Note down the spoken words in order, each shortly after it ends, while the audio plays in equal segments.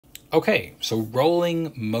Okay, so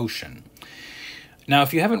rolling motion. Now,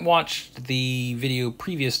 if you haven't watched the video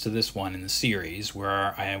previous to this one in the series,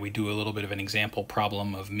 where we do a little bit of an example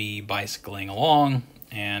problem of me bicycling along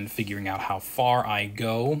and figuring out how far I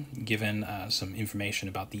go, given some information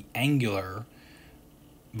about the angular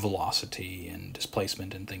velocity and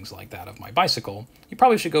displacement and things like that of my bicycle, you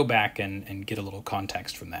probably should go back and get a little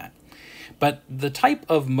context from that. But the type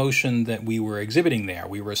of motion that we were exhibiting there,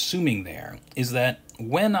 we were assuming there, is that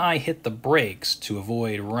when I hit the brakes to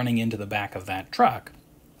avoid running into the back of that truck,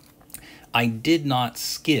 I did not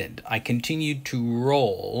skid. I continued to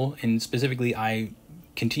roll, and specifically I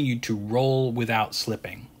continued to roll without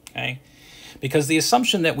slipping, okay? Because the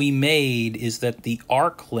assumption that we made is that the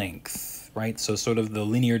arc length, right, so sort of the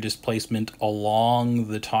linear displacement along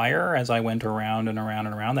the tire as I went around and around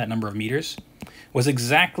and around, that number of meters, was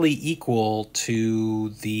exactly equal to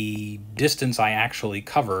the distance I actually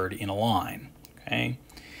covered in a line, okay?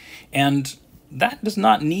 And that does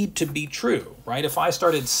not need to be true, right? If I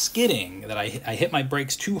started skidding, that I hit my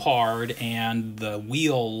brakes too hard and the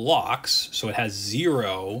wheel locks, so it has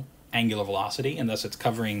zero angular velocity, and thus it's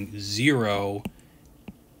covering zero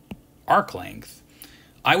arc length,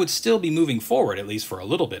 I would still be moving forward, at least for a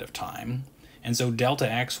little bit of time, and so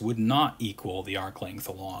delta x would not equal the arc length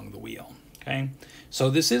along the wheel. Okay, so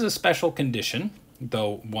this is a special condition,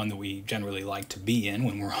 though one that we generally like to be in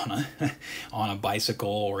when we're on a bicycle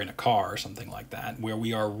or in a car or something like that, where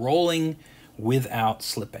we are rolling without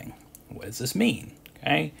slipping. What does this mean?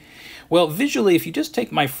 Okay, well, visually, if you just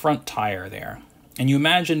take my front tire there and you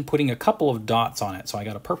imagine putting a couple of dots on it, so I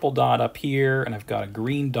got a purple dot up here and I've got a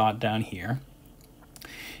green dot down here,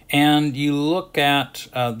 and you look at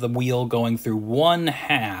the wheel going through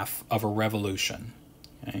 1/2 of a revolution.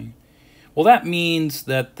 Okay. Well, that means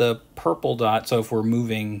that the purple dot, so if we're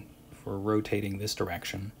rotating this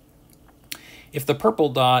direction, if the purple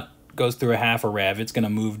dot goes through 1/2 a rev, it's going to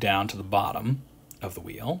move down to the bottom of the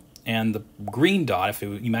wheel. And the green dot, if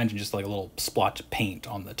you imagine just like a little splotch of paint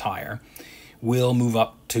on the tire, will move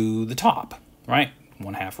up to the top, right?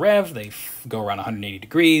 1/2 rev, they go around 180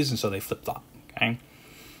 degrees, and so they flip-flop, okay?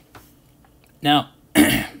 Now,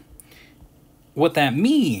 what that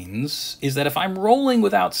means is that if I'm rolling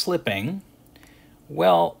without slipping,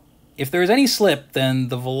 well, if there's any slip, then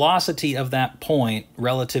the velocity of that point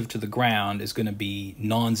relative to the ground is going to be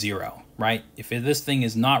non-zero, right? If this thing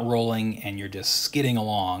is not rolling and you're just skidding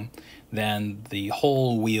along, then the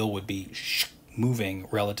whole wheel would be moving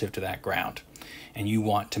relative to that ground. And you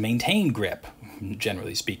want to maintain grip,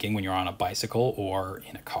 generally speaking, when you're on a bicycle or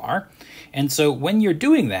in a car. And so when you're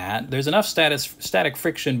doing that, there's enough static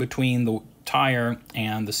friction between the tire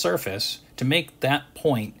and the surface to make that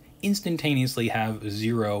point instantaneously have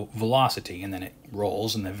zero velocity, and then it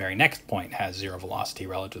rolls and the very next point has zero velocity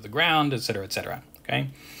relative to the ground, etc., etc. Okay,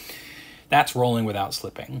 that's rolling without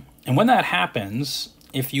slipping. And when that happens,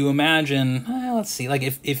 if you imagine, let's see, like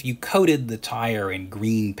if you coated the tire in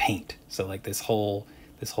green paint, so like this whole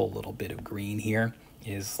little bit of green here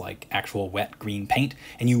is like actual wet green paint,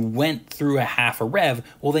 and you went through 1/2 a rev,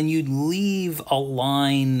 well, then you'd leave a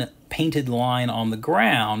line, painted line on the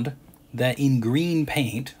ground that in green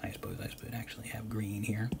paint, I suppose I should actually have green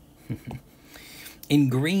here, in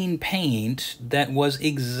green paint that was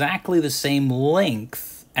exactly the same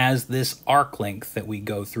length as this arc length that we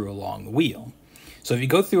go through along the wheel. So if you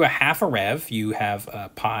go through 1/2 a rev, you have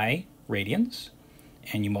pi radians,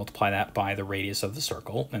 and you multiply that by the radius of the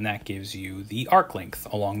circle, and that gives you the arc length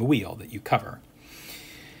along the wheel that you cover.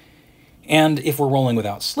 And if we're rolling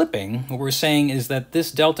without slipping, what we're saying is that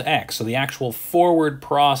this delta x, so the actual forward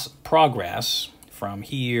progress from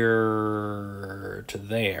here to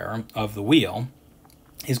there of the wheel,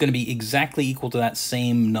 is going to be exactly equal to that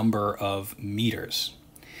same number of meters.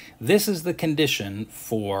 This is the condition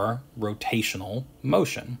for rotational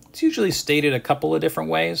motion. It's usually stated a couple of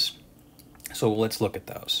different ways, so let's look at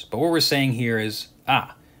those. But what we're saying here is,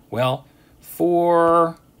 well,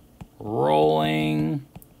 for rolling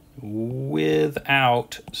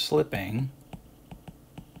without slipping,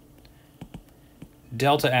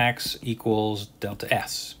 delta x equals delta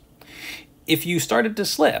s. If you started to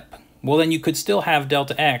slip, well, then you could still have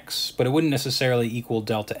delta x, but it wouldn't necessarily equal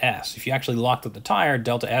delta s. If you actually locked up the tire,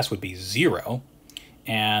 delta s would be 0,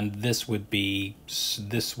 and this would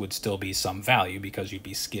still be some value because you'd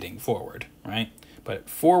be skidding forward, right? But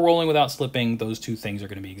for rolling without slipping, those two things are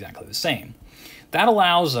going to be exactly the same. That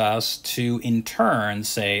allows us to, in turn,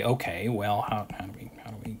 say, okay, well, how do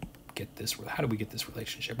we get this? How do we get this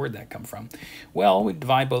relationship? Where'd that come from? Well, we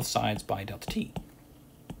divide both sides by delta t.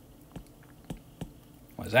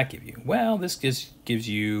 What does that give you? Well, this gives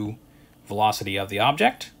you velocity of the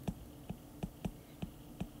object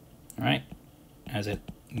right, as it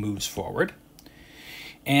moves forward.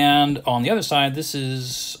 And on the other side, this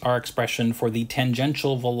is our expression for the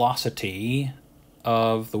tangential velocity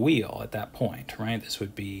of the wheel at that point, right? This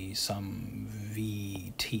would be some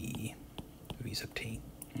vt, v sub t.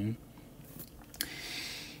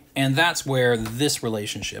 And that's where this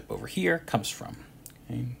relationship over here comes from.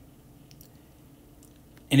 Okay?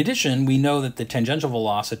 In addition, we know that the tangential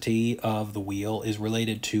velocity of the wheel is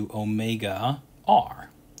related to omega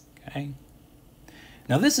r. Okay?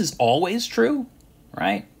 Now this is always true,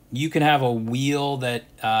 right? You can have a wheel that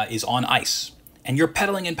is on ice, and you're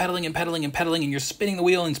pedaling and pedaling and pedaling and pedaling, and you're spinning the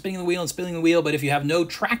wheel and spinning the wheel and spinning the wheel, but if you have no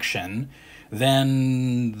traction,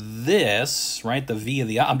 then this, right, the v of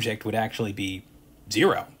the object would actually be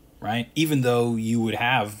 0, right? Even though you would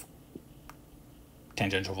have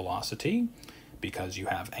tangential velocity, because you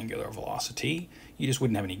have angular velocity, you just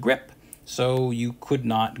wouldn't have any grip, so you could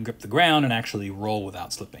not grip the ground and actually roll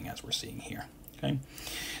without slipping, as we're seeing here. Okay?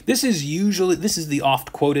 This is the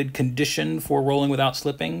oft-quoted condition for rolling without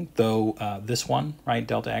slipping, though this one, right,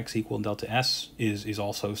 delta x equal delta s, is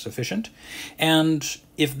also sufficient. And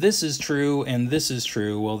if this is true and this is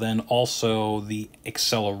true, well then also the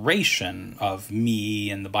acceleration of me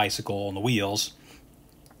and the bicycle and the wheels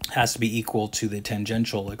has to be equal to the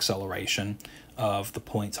tangential acceleration of the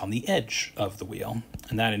points on the edge of the wheel.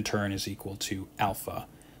 And that in turn is equal to alpha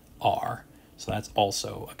r. So that's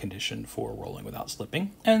also a condition for rolling without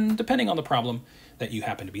slipping. And depending on the problem that you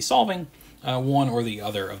happen to be solving, one or the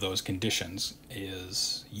other of those conditions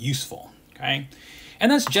is useful, okay?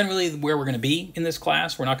 And that's generally where we're going to be in this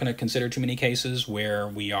class. We're not going to consider too many cases where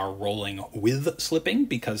we are rolling with slipping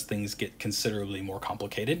because things get considerably more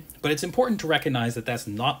complicated. But it's important to recognize that that's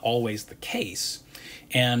not always the case,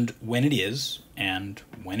 and when it is and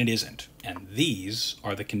when it isn't. And these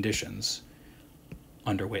are the conditions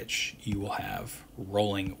under which you will have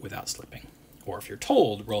rolling without slipping. Or if you're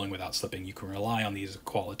told rolling without slipping, you can rely on these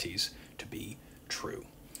qualities to be true.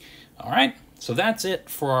 All right, so that's it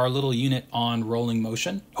for our little unit on rolling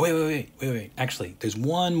motion. Oh, wait. Actually, there's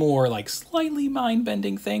one more like slightly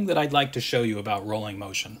mind-bending thing that I'd like to show you about rolling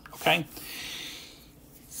motion, okay?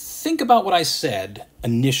 Think about what I said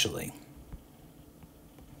initially.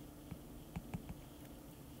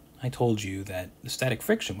 I told you that the static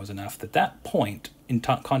friction was enough that that point in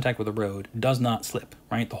contact with the road does not slip,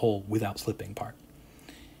 right? The whole without slipping part.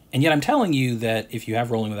 And yet I'm telling you that if you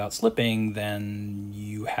have rolling without slipping, then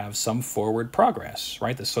you have some forward progress,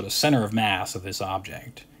 right? The sort of center of mass of this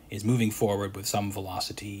object is moving forward with some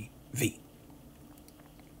velocity v.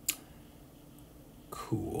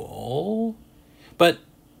 Cool. But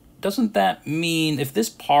doesn't that mean if this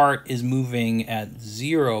part is moving at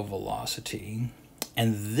 0 velocity,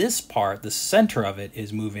 and this part, the center of it,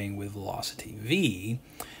 is moving with velocity v,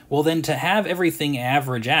 well then to have everything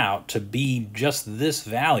average out to be just this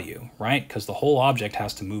value, right? Because the whole object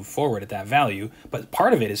has to move forward at that value, but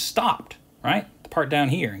part of it is stopped, right? The part down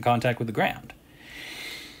here in contact with the ground.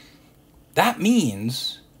 That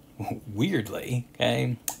means, weirdly,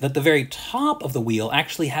 okay, that the very top of the wheel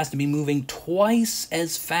actually has to be moving twice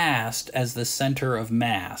as fast as the center of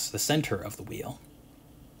mass, the center of the wheel.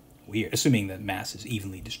 Weird, assuming that mass is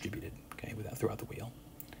evenly distributed, okay, throughout the wheel.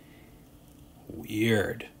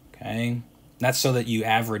 Weird, okay? That's so that you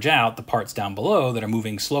average out the parts down below that are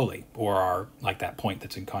moving slowly, or are, like that point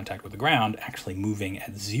that's in contact with the ground, actually moving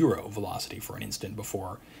at 0 velocity for an instant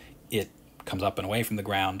before it comes up and away from the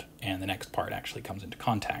ground and the next part actually comes into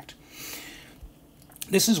contact.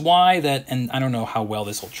 This is why that, and I don't know how well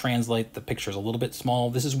this will translate, the picture's a little bit small.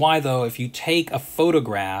 This is why, though, if you take a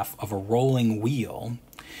photograph of a rolling wheel,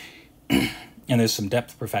 and there's some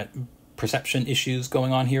depth perception issues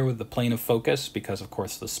going on here with the plane of focus because, of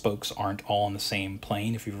course, the spokes aren't all on the same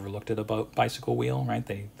plane. If you've ever looked at a bicycle wheel, right,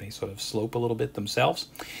 they sort of slope a little bit themselves.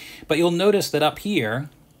 But you'll notice that up here,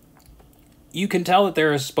 you can tell that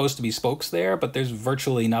there are supposed to be spokes there, but there's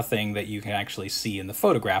virtually nothing that you can actually see in the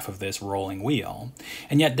photograph of this rolling wheel.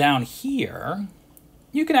 And yet down here,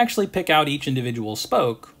 you can actually pick out each individual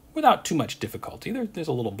spoke without too much difficulty. There's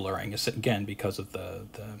a little blurring, again, because of the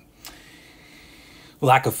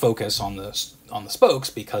lack of focus on the spokes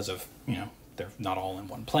because of, you know, they're not all in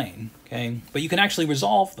one plane, okay? But you can actually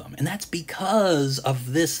resolve them, and that's because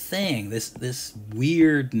of this thing, this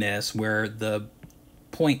weirdness where the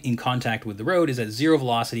point in contact with the road is at 0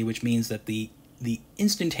 velocity, which means that the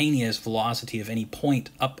instantaneous velocity of any point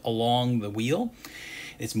up along the wheel,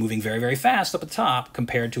 it's moving very, very fast up at the top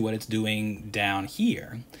compared to what it's doing down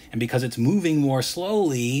here. And because it's moving more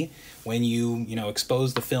slowly, when you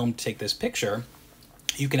expose the film to take this picture,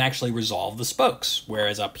 you can actually resolve the spokes.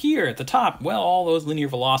 Whereas up here at the top, well, all those linear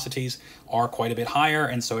velocities are quite a bit higher,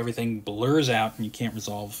 and so everything blurs out and you can't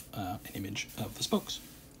resolve an image of the spokes.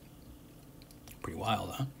 Pretty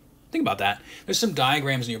wild, huh? Think about that. There's some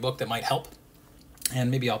diagrams in your book that might help, and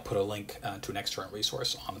maybe I'll put a link to an external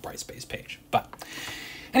resource on the Brightspace page. But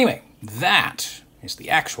anyway, that is the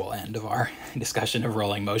actual end of our discussion of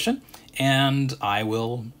rolling motion, and I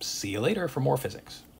will see you later for more physics.